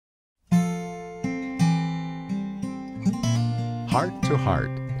Heart to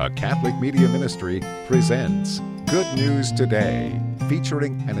Heart, a Catholic media ministry, presents Good News Today,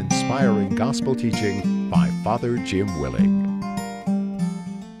 featuring an inspiring gospel teaching by Father Jim Willig.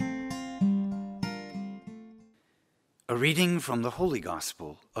 A reading from the Holy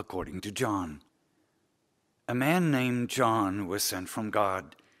Gospel according to John. A man named John was sent from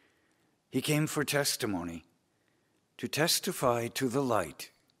God. He came for testimony, to testify to the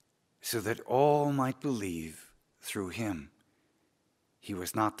light, so that all might believe through him. He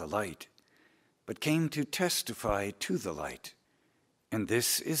was not the light, but came to testify to the light. And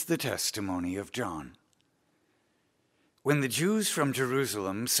this is the testimony of John. When the Jews from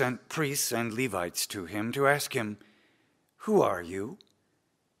Jerusalem sent priests and Levites to him to ask him, "Who are you?"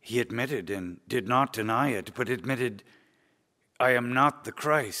 he admitted and did not deny it, but admitted, "I am not the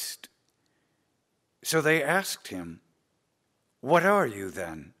Christ." So they asked him, "What are you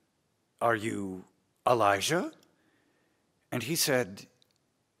then? Are you Elijah?" And he said,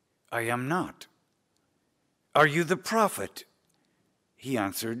 "I am not." "Are you the prophet?" He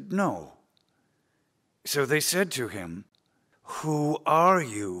answered, "No." So they said to him, "Who are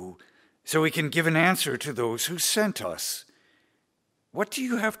you, so we can give an answer to those who sent us? What do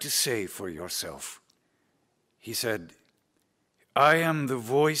you have to say for yourself?" He said, "I am the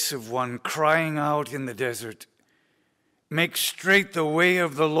voice of one crying out in the desert, 'Make straight the way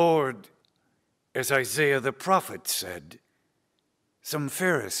of the Lord,' as Isaiah the prophet said." Some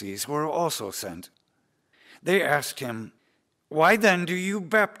Pharisees were also sent. They asked him, "Why then do you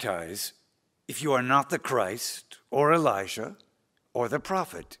baptize, if you are not the Christ, or Elijah, or the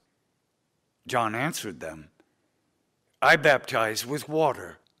prophet?" John answered them, "I baptize with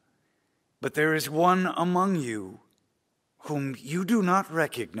water, but there is one among you whom you do not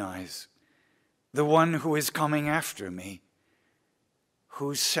recognize, the one who is coming after me,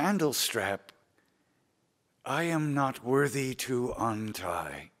 whose sandal strap I am not worthy to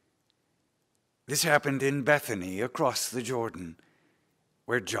untie." This happened in Bethany across the Jordan,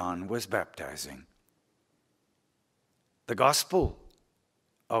 where John was baptizing. The Gospel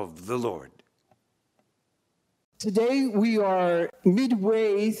of the Lord. Today we are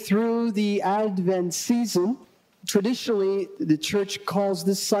midway through the Advent season. Traditionally, the church calls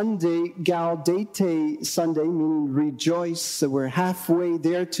this Sunday Gaudete Sunday, meaning rejoice. So we're halfway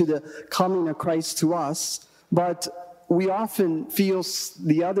there to the coming of Christ to us. But we often feel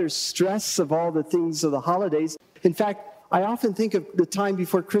the other stress of all the things of the holidays. In fact, I often think of the time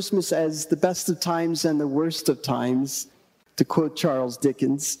before Christmas as the best of times and the worst of times, to quote Charles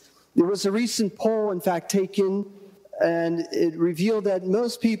Dickens. There was a recent poll, in fact, taken, and it revealed that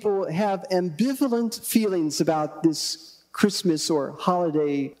most people have ambivalent feelings about this Christmas or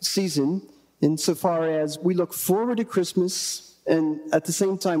holiday season, insofar as we look forward to Christmas, and at the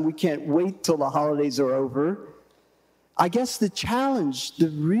same time, we can't wait till the holidays are over. I guess the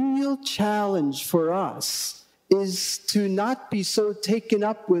real challenge for us is to not be so taken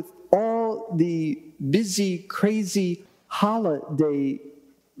up with all the busy, crazy holiday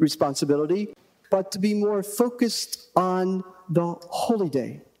responsibility, but to be more focused on the holy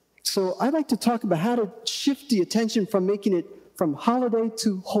day. So I'd like to talk about how to shift the attention from making it from holiday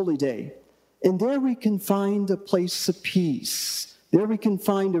to holy day. And there we can find a place of peace. There we can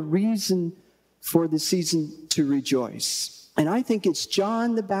find a reason for the season to rejoice. And I think it's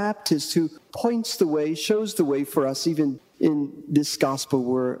John the Baptist who points the way, shows the way for us, even in this gospel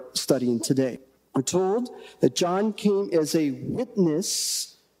we're studying today. We're told that John came as a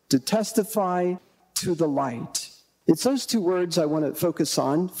witness to testify to the light. It's those two words I want to focus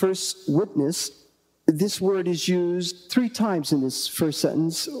on. First, witness. This word is used 3 times in this first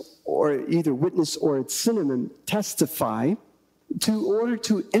sentence, or either witness or its synonym, testify, in order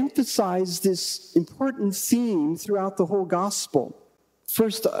to emphasize this important theme throughout the whole gospel.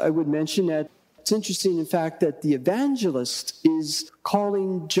 First, I would mention that it's interesting, in fact, that the evangelist is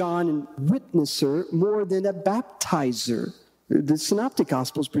calling John a witnesser more than a baptizer. The synoptic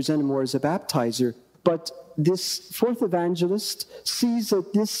gospels present him more as a baptizer, but this fourth evangelist sees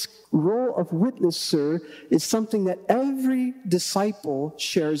that this role of witnesser is something that every disciple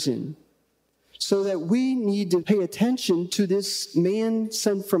shares in. So that we need to pay attention to this man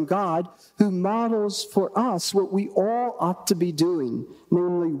sent from God who models for us what we all ought to be doing,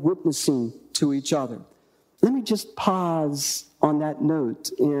 namely witnessing to each other. Let me just pause on that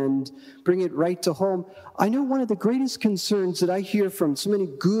note and bring it right to home. I know one of the greatest concerns that I hear from so many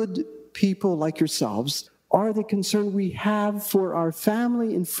good people like yourselves are the concern we have for our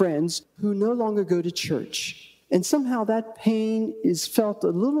family and friends who no longer go to church. And somehow that pain is felt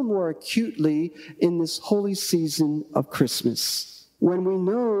a little more acutely in this holy season of Christmas. when we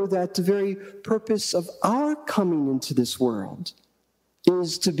know that the very purpose of our coming into this world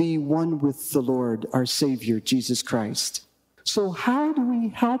is to be one with the Lord, our Savior, Jesus Christ. So how do we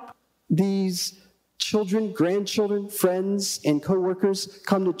help these children, grandchildren, friends, and co-workers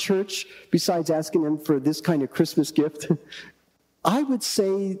come to church besides asking them for this kind of Christmas gift? I would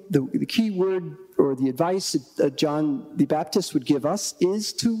say the key word or the advice that John the Baptist would give us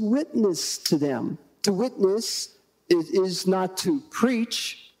is to witness to them. To witness is not to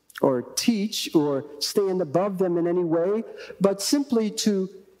preach or teach or stand above them in any way, but simply to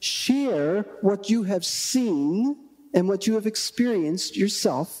share what you have seen and what you have experienced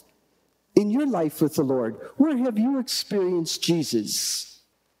yourself in your life with the Lord. Where have you experienced Jesus?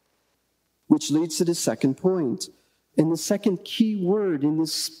 Which leads to the second point. And the second key word in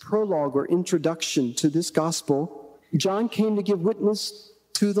this prologue or introduction to this gospel, John came to give witness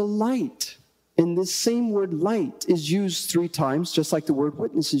to the light. And this same word light is used 3 times, just like the word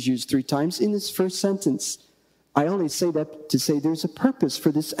witness is used 3 times in this first sentence. I only say that to say there's a purpose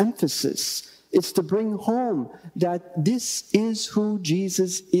for this emphasis. It's to bring home that this is who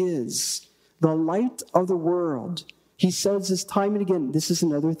Jesus is, the light of the world. He says this time and again. This is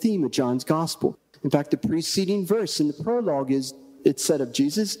another theme of John's gospel. In fact, the preceding verse in the prologue it said of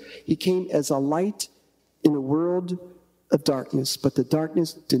Jesus, he came as a light in a world of darkness, but the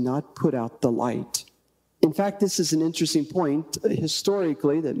darkness did not put out the light. In fact, this is an interesting point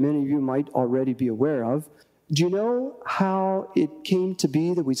historically that many of you might already be aware of. Do you know how it came to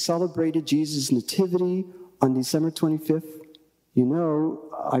be that we celebrated Jesus' nativity on December 25th? You know,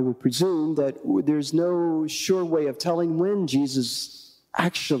 I would presume that there's no sure way of telling when Jesus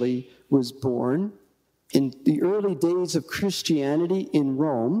actually was born. In the early days of Christianity in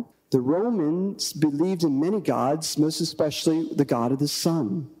Rome, the Romans believed in many gods, most especially the god of the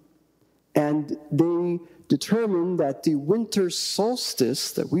sun. And they determined that the winter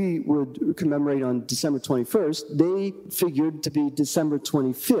solstice that we would commemorate on December 21st, they figured to be December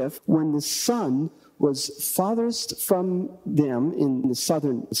 25th, when the sun was farthest from them in the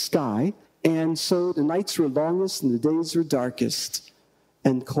southern sky. And so the nights were longest and the days were darkest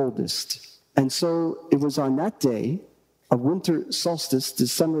and coldest. And so it was on that day of winter solstice,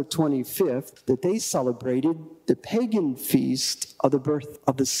 December 25th, that they celebrated the pagan feast of the birth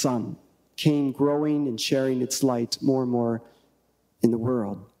of the sun, came growing and sharing its light more and more in the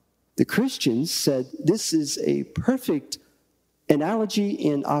world. The Christians said this is a perfect analogy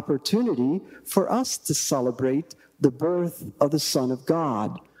and opportunity for us to celebrate the birth of the Son of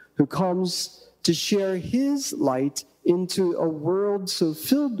God, who comes to share his light into a world so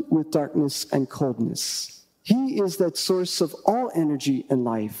filled with darkness and coldness. He is that source of all energy and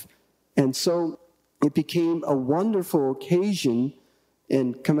life. And so it became a wonderful occasion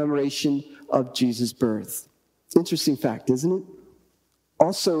in commemoration of Jesus' birth. Interesting fact, isn't it?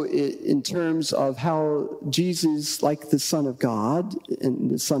 Also, in terms of how Jesus, like the Son of God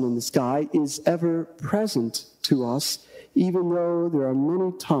and the sun in the sky, is ever present to us, even though there are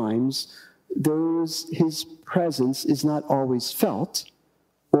many times his presence is not always felt,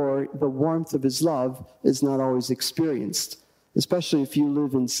 or the warmth of his love is not always experienced, especially if you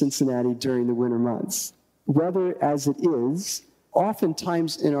live in Cincinnati during the winter months. Weather as it is,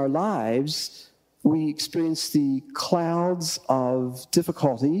 oftentimes in our lives, we experience the clouds of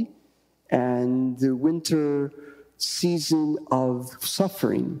difficulty and the winter season of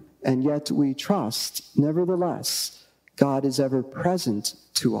suffering, and yet we trust, nevertheless, God is ever present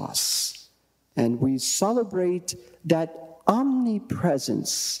to us. And we celebrate that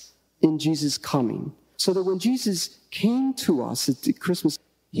omnipresence in Jesus' coming. So that when Jesus came to us at Christmas,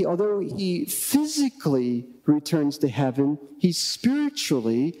 although he physically returns to heaven, he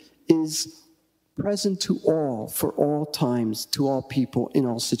spiritually is present to all, for all times, to all people, in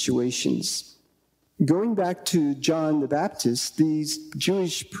all situations. Going back to John the Baptist, these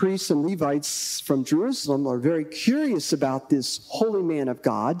Jewish priests and Levites from Jerusalem are very curious about this holy man of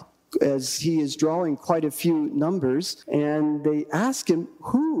God, as he is drawing quite a few numbers, and they ask him,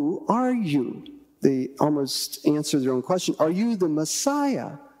 "Who are you?" They almost answer their own question, "Are you the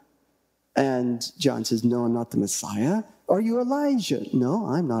Messiah?" And John says, "No, I'm not the Messiah." "Are you Elijah?" "No,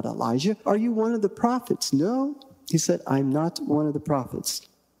 I'm not Elijah." "Are you one of the prophets?" "No." He said, "I'm not one of the prophets."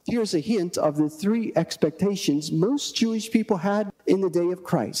 Here's a hint of the 3 expectations most Jewish people had in the day of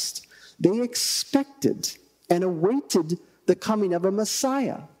Christ. They expected and awaited the coming of a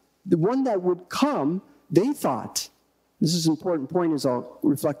Messiah. The one that would come, they thought, this is an important point as I'll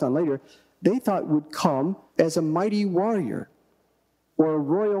reflect on later, they thought would come as a mighty warrior or a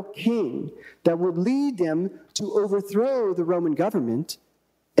royal king that would lead them to overthrow the Roman government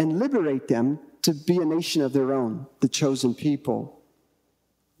and liberate them to be a nation of their own, the chosen people.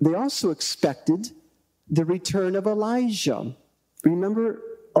 They also expected the return of Elijah. Remember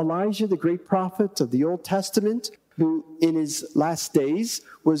Elijah, the great prophet of the Old Testament, who in his last days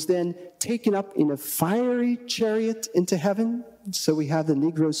was then taken up in a fiery chariot into heaven? So we have the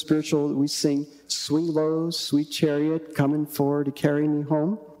Negro spiritual, we sing, "Swing low, sweet chariot, coming forward to carry me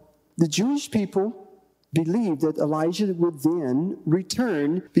home." The Jewish people believed that Elijah would then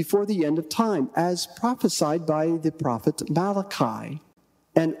return before the end of time, as prophesied by the prophet Malachi.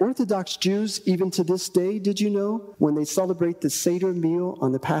 And Orthodox Jews, even to this day, did you know, when they celebrate the Seder meal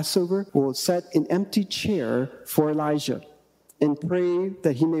on the Passover, will set an empty chair for Elijah and pray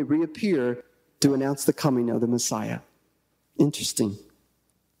that he may reappear to announce the coming of the Messiah. Interesting.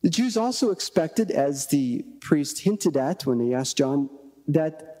 The Jews also expected, as the priest hinted at when they asked John,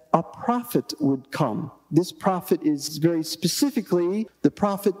 that a prophet would come. This prophet is very specifically the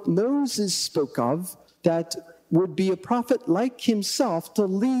prophet Moses spoke of, that would be a prophet like himself to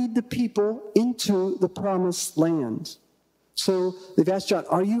lead the people into the promised land. So they've asked John,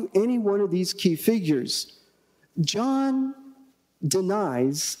 are you any one of these key figures? John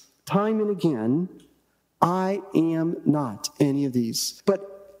denies time and again, I am not any of these.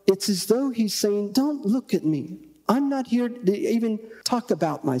 But it's as though he's saying, don't look at me. I'm not here to even talk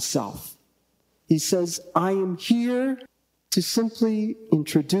about myself. He says, I am here to simply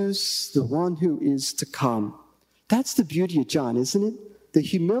introduce the one who is to come. That's the beauty of John, isn't it? The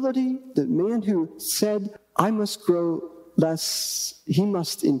humility, the man who said, I must grow less, he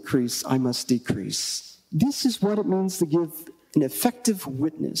must increase, I must decrease. This is what it means to give an effective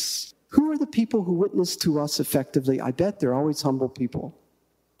witness. Who are the people who witness to us effectively? I bet they're always humble people.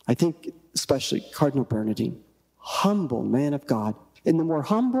 I think especially Cardinal Bernardine, humble man of God. And the more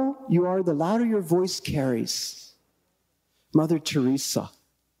humble you are, the louder your voice carries. Mother Teresa,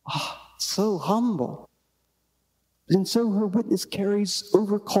 so humble. And so her witness carries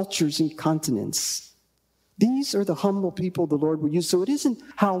over cultures and continents. These are the humble people the Lord will use. So it isn't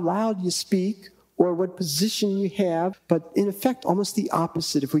how loud you speak or what position you have, but in effect, almost the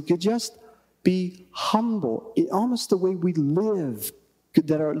opposite. If we could just be humble, almost the way we live,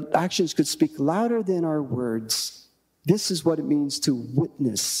 that our actions could speak louder than our words. This is what it means to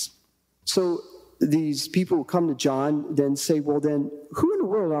witness. So these people who come to John then say, well then, who in the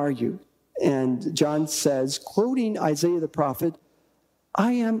world are you? And John says, quoting Isaiah the prophet,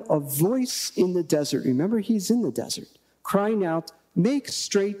 I am a voice in the desert. Remember, he's in the desert, crying out, make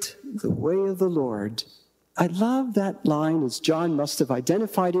straight the way of the Lord. I love that line, as John must have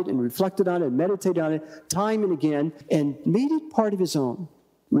identified it and reflected on it and meditated on it time and again and made it part of his own,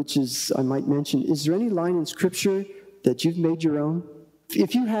 which is, I might mention, is there any line in Scripture that you've made your own?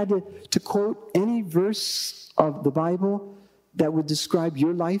 If you had to quote any verse of the Bible that would describe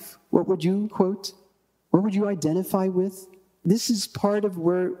your life, what would you quote? What would you identify with? This is part of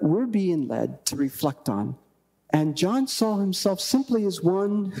where we're being led to reflect on. And John saw himself simply as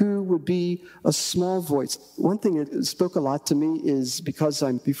one who would be a small voice. One thing that spoke a lot to me is, because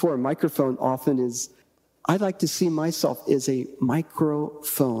I'm before a microphone often, is I like to see myself as a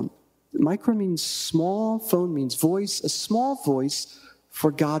microphone. Micro means small, phone means voice, a small voice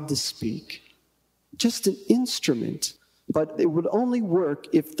for God to speak. Just an instrument. But it would only work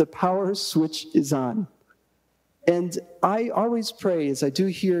if the power switch is on. And I always pray, as I do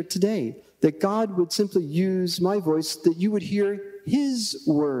here today, that God would simply use my voice, that you would hear his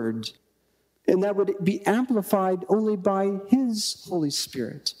word, and that would be amplified only by his Holy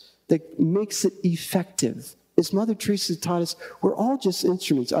Spirit, that makes it effective. As Mother Teresa taught us, we're all just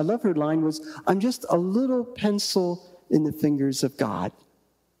instruments. I love her line was, I'm just a little pencil in the fingers of God.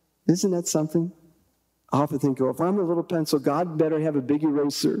 Isn't that something? I often think, if I'm a little pencil, God better have a big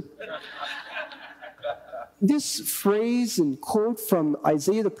eraser. This phrase and quote from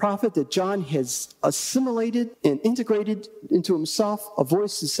Isaiah the prophet that John has assimilated and integrated into himself, a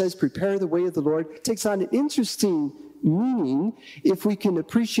voice that says, prepare the way of the Lord, takes on an interesting meaning if we can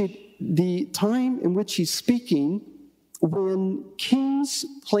appreciate the time in which he's speaking when kings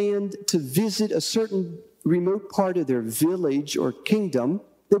planned to visit a certain remote part of their village or kingdom.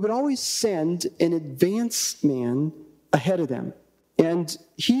 They would always send an advance man ahead of them. And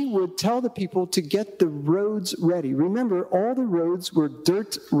he would tell the people to get the roads ready. Remember, all the roads were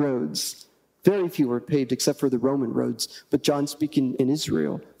dirt roads. Very few were paved except for the Roman roads. But John speaking in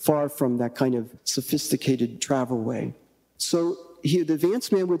Israel, far from that kind of sophisticated travel way. So the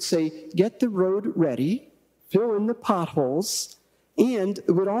advance man would say, get the road ready, fill in the potholes, and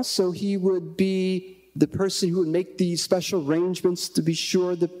he would be the person who would make the special arrangements to be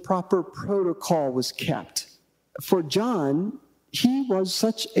sure the proper protocol was kept. For John, he was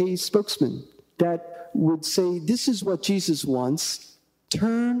such a spokesman that would say, this is what Jesus wants,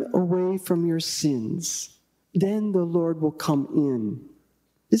 turn away from your sins. Then the Lord will come in.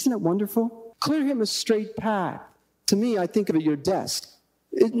 Isn't that wonderful? Clear him a straight path. To me, I think of your desk.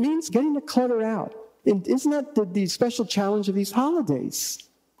 It means getting the clutter out. And isn't that the special challenge of these holidays?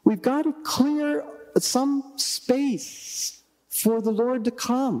 We've got to clear some space for the Lord to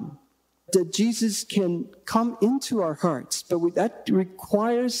come, that Jesus can come into our hearts. But that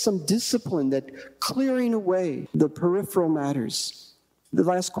requires some discipline, that clearing away the peripheral matters. The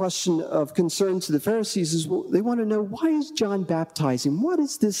last question of concern to the Pharisees is, well, they want to know, why is John baptizing? What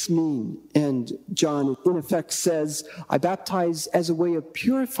does this mean? And John, in effect, says, I baptize as a way of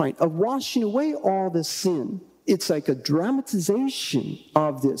purifying, of washing away all the sin. It's like a dramatization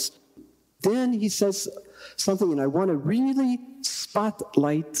of this. Then he says something, and I want to really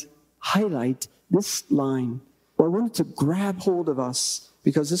highlight this line. Well, I want it to grab hold of us,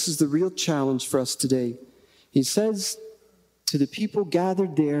 because this is the real challenge for us today. He says to the people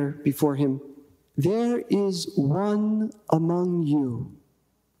gathered there before him, there is one among you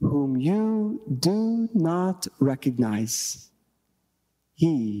whom you do not recognize.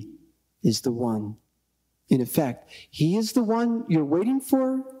 He is the one. In effect, he is the one you're waiting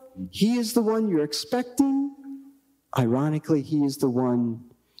for. He is the one you're expecting. Ironically, he is the one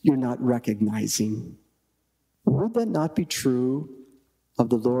you're not recognizing. Would that not be true of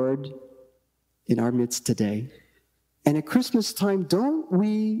the Lord in our midst today? And at Christmas time, don't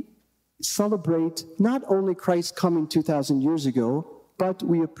we celebrate not only Christ coming 2,000 years ago, but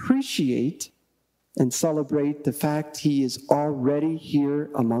we appreciate and celebrate the fact he is already here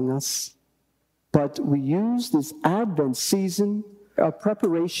among us. But we use this Advent season of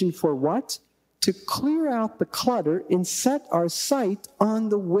preparation for what? To clear out the clutter and set our sight on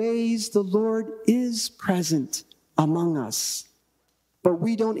the ways the Lord is present among us. But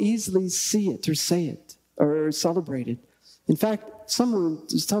we don't easily see it or say it or celebrate it. In fact, someone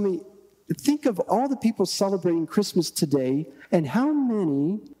was telling me, think of all the people celebrating Christmas today and how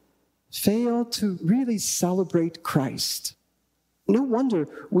many fail to really celebrate Christ. No wonder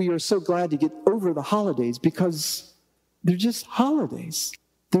we are so glad to get over the holidays, because they're just holidays.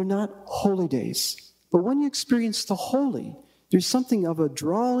 They're not holy days. But when you experience the holy, there's something of a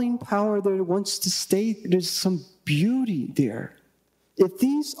drawing power that wants to stay. There's some beauty there. If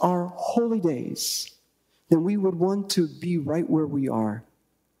these are holy days, then we would want to be right where we are.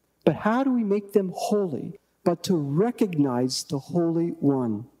 But how do we make them holy? But to recognize the Holy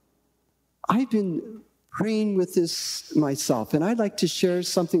One. I've been praying with this myself, and I'd like to share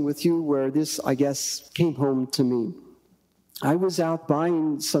something with you where this, I guess, came home to me. I was out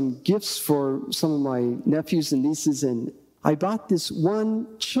buying some gifts for some of my nephews and nieces, and I bought this one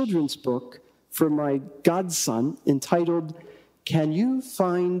children's book for my godson entitled, Can You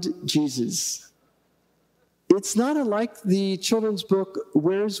Find Jesus? It's not unlike the children's book,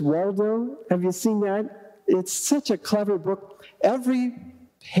 Where's Waldo? Have you seen that? It's such a clever book. Every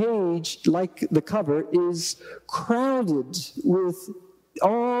page, like the cover, is crowded with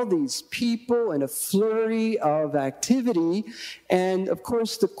all these people and a flurry of activity. And of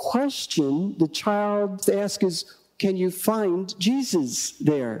course, the question the child asks is, can you find Jesus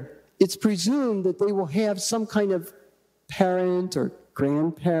there? It's presumed that they will have some kind of parent or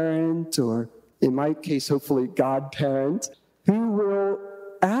grandparent, or in my case, hopefully godparent, who will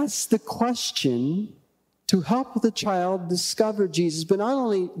ask the question to help the child discover Jesus. But not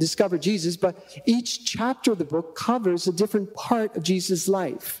only discover Jesus, but each chapter of the book covers a different part of Jesus'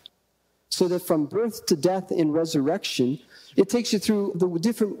 life. So that from birth to death and resurrection, it takes you through the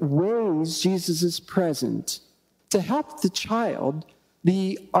different ways Jesus is present. To help the child,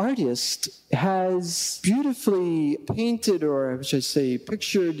 the artist has beautifully painted, or I should say,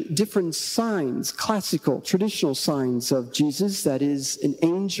 pictured different signs, classical, traditional signs of Jesus. That is an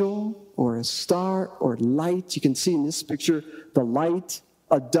angel or a star or light. You can see in this picture the light,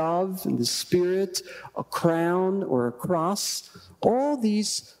 a dove and the Spirit, a crown or a cross. All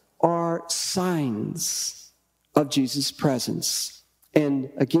these are signs of Jesus' presence. And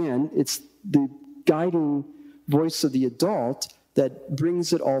again, it's the guiding voice of the adult that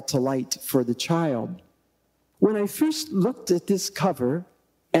brings it all to light for the child. When I first looked at this cover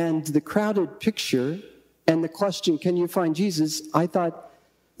and the crowded picture and the question, can you find Jesus? I thought,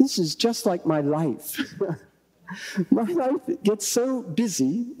 this is just like my life. My life gets so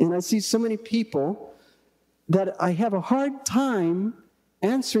busy, and I see so many people that I have a hard time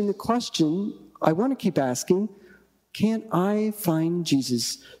answering the question I want to keep asking, can I find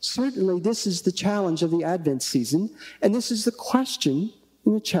Jesus? Certainly, this is the challenge of the Advent season, and this is the question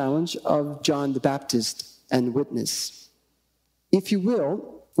and the challenge of John the Baptist and witness. If you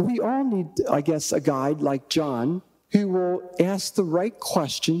will, we all need, I guess, a guide like John who will ask the right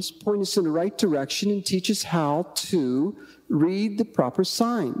questions, point us in the right direction, and teach us how to read the proper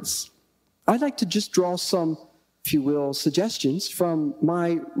signs. I'd like to just draw some, if you will, suggestions from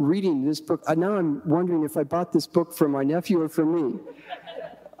my reading this book. Now I'm wondering if I bought this book for my nephew or for me.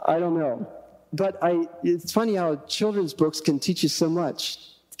 I don't know. But it's funny how children's books can teach you so much,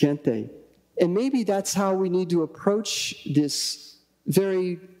 can't they? And maybe that's how we need to approach this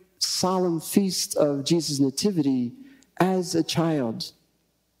very solemn feast of Jesus' nativity as a child.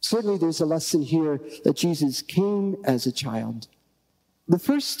 Certainly there's a lesson here that Jesus came as a child. The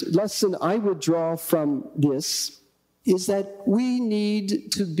first lesson I would draw from this is that we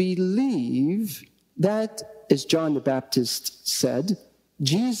need to believe that, as John the Baptist said,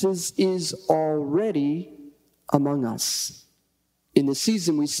 Jesus is already among us. In the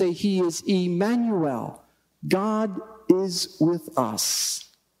season we say he is Emmanuel. God is with us,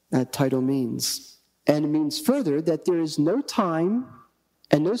 that title means. And it means further that there is no time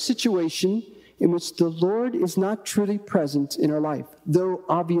and no situation in which the Lord is not truly present in our life. Though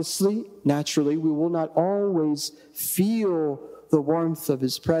obviously, naturally, we will not always feel the warmth of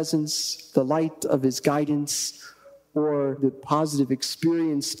his presence, the light of his guidance, or the positive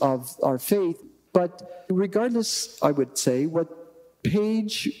experience of our faith. But regardless, I would say, what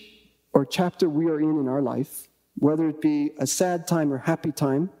page or chapter we are in our life, whether it be a sad time or happy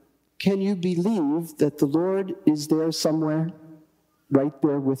time, can you believe that the Lord is there somewhere, right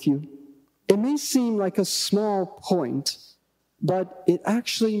there with you? It may seem like a small point, but it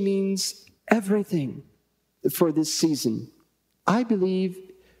actually means everything for this season. I believe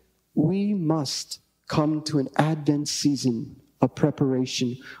we must come to an Advent season of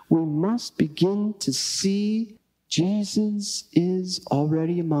preparation. We must begin to see Jesus is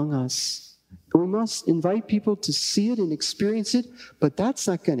already among us. We must invite people to see it and experience it, but that's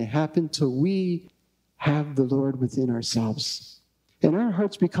not going to happen till we have the Lord within ourselves. And our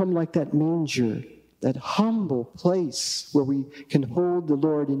hearts become like that manger, that humble place where we can hold the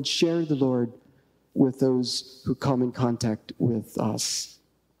Lord and share the Lord with those who come in contact with us.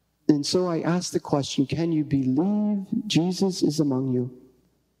 And so I ask the question, can you believe Jesus is among you?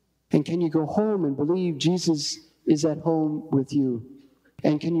 And can you go home and believe Jesus is at home with you?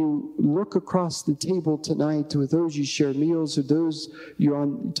 And can you look across the table tonight with those you share meals or those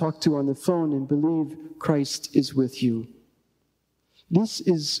you talk to on the phone and believe Christ is with you? This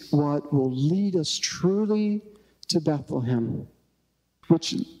is what will lead us truly to Bethlehem,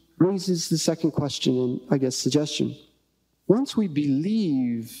 which raises the second question and, I guess, suggestion. Once we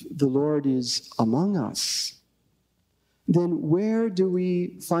believe the Lord is among us, then where do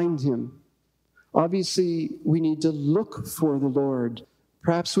we find him? Obviously, we need to look for the Lord,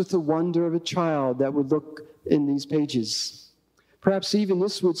 perhaps with the wonder of a child that would look in these pages. Perhaps even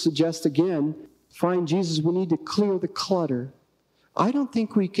this would suggest, again, find Jesus, we need to clear the clutter. I don't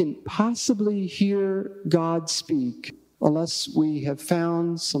think we can possibly hear God speak unless we have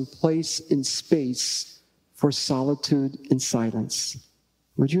found some place in space for solitude and silence.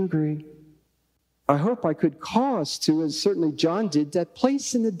 Would you agree? I hope I could call us to, as certainly John did, that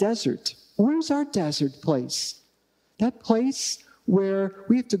place in the desert. Where's our desert place? That place where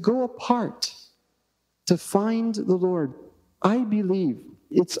we have to go apart to find the Lord. I believe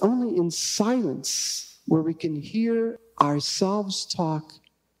it's only in silence where we can hear ourselves talk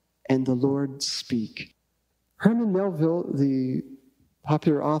and the Lord speak. Herman Melville, the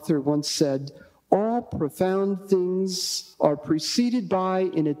popular author, once said, "All profound things are preceded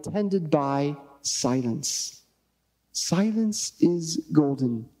by and attended by silence." Silence is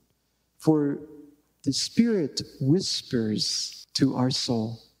golden, for the Spirit whispers to our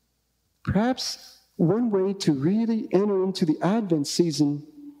soul. Perhaps one way to really enter into the Advent season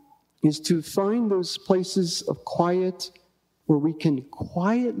is to find those places of quiet where we can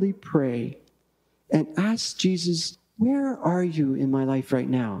quietly pray and ask Jesus, where are you in my life right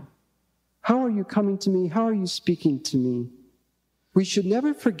now? How are you coming to me? How are you speaking to me? We should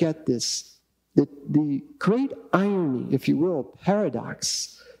never forget this, that the great irony, if you will,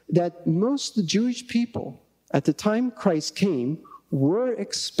 paradox, that most of the Jewish people at the time Christ came were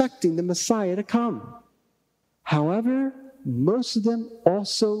expecting the Messiah to come. However, most of them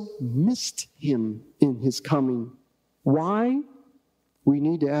also missed him in his coming. Why? We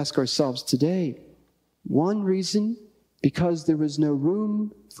need to ask ourselves today. One reason, because there was no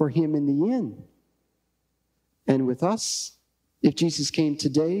room for him in the inn. And with us, if Jesus came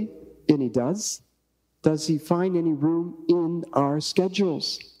today, and he does he find any room in our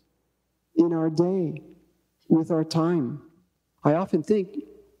schedules, in our day, with our time? I often think,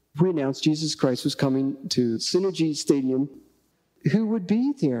 if we announced Jesus Christ was coming to Synergy Stadium, who would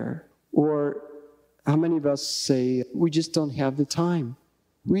be there? Or How many of us say, we just don't have the time?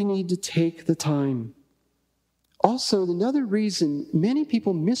 We need to take the time. Also, another reason many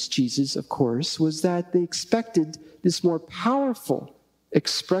people missed Jesus, of course, was that they expected this more powerful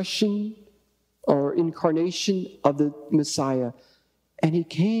expression or incarnation of the Messiah. And he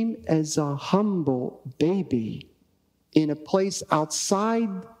came as a humble baby in a place outside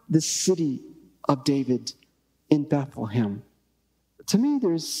the city of David in Bethlehem. To me,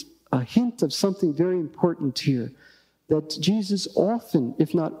 there's a hint of something very important here, that Jesus often,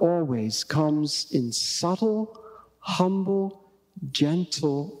 if not always, comes in subtle, humble,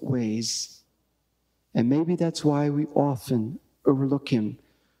 gentle ways. And maybe that's why we often overlook him,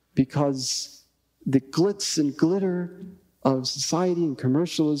 because the glitz and glitter of society and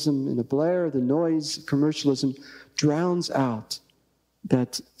commercialism and the blare, the noise of commercialism drowns out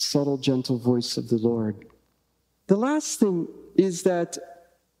that subtle, gentle voice of the Lord. The last thing is that,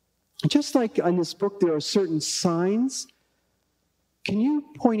 just like in this book, there are certain signs. Can you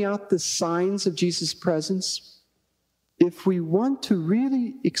point out the signs of Jesus' presence? If we want to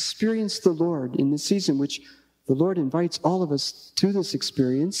really experience the Lord in this season, which the Lord invites all of us to this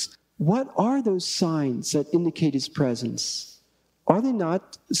experience, what are those signs that indicate his presence? Are they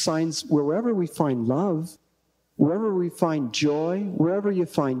not signs wherever we find love, wherever we find joy, wherever you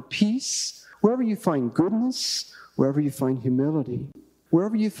find peace, wherever you find goodness, wherever you find humility,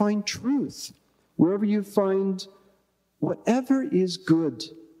 wherever you find truth, wherever you find whatever is good,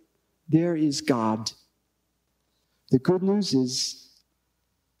 there is God. The good news is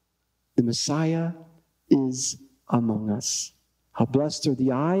the Messiah is among us. How blessed are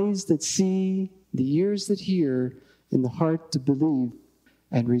the eyes that see, the ears that hear, and the heart to believe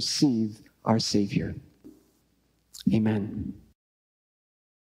and receive our Savior. Amen.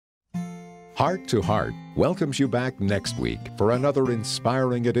 Heart to Heart welcomes you back next week for another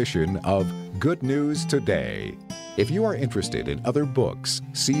inspiring edition of Good News Today. If you are interested in other books,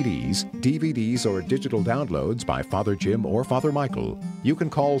 CDs, DVDs, or digital downloads by Father Jim or Father Michael, you can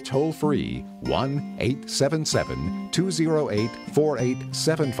call toll-free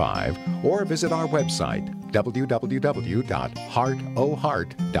 1-877-208-4875 or visit our website,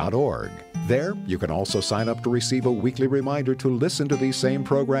 www.heartoheart.org. There, you can also sign up to receive a weekly reminder to listen to these same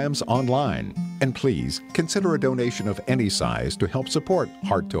programs online. And please, consider a donation of any size to help support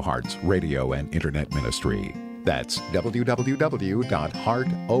Heart to Heart's radio and internet ministry. That's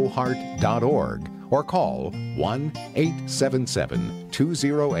www.heartoheart.org or call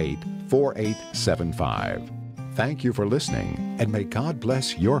 1-877-208-4875. Thank you for listening, and may God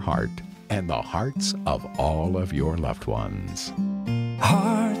bless your heart and the hearts of all of your loved ones.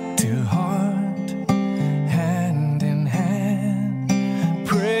 Heart to heart, hand in hand,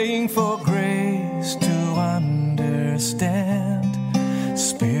 praying for grace to understand.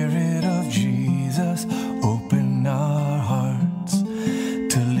 Spirit of Jesus, open our hearts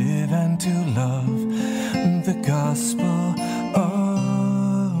to live and to love the gospel.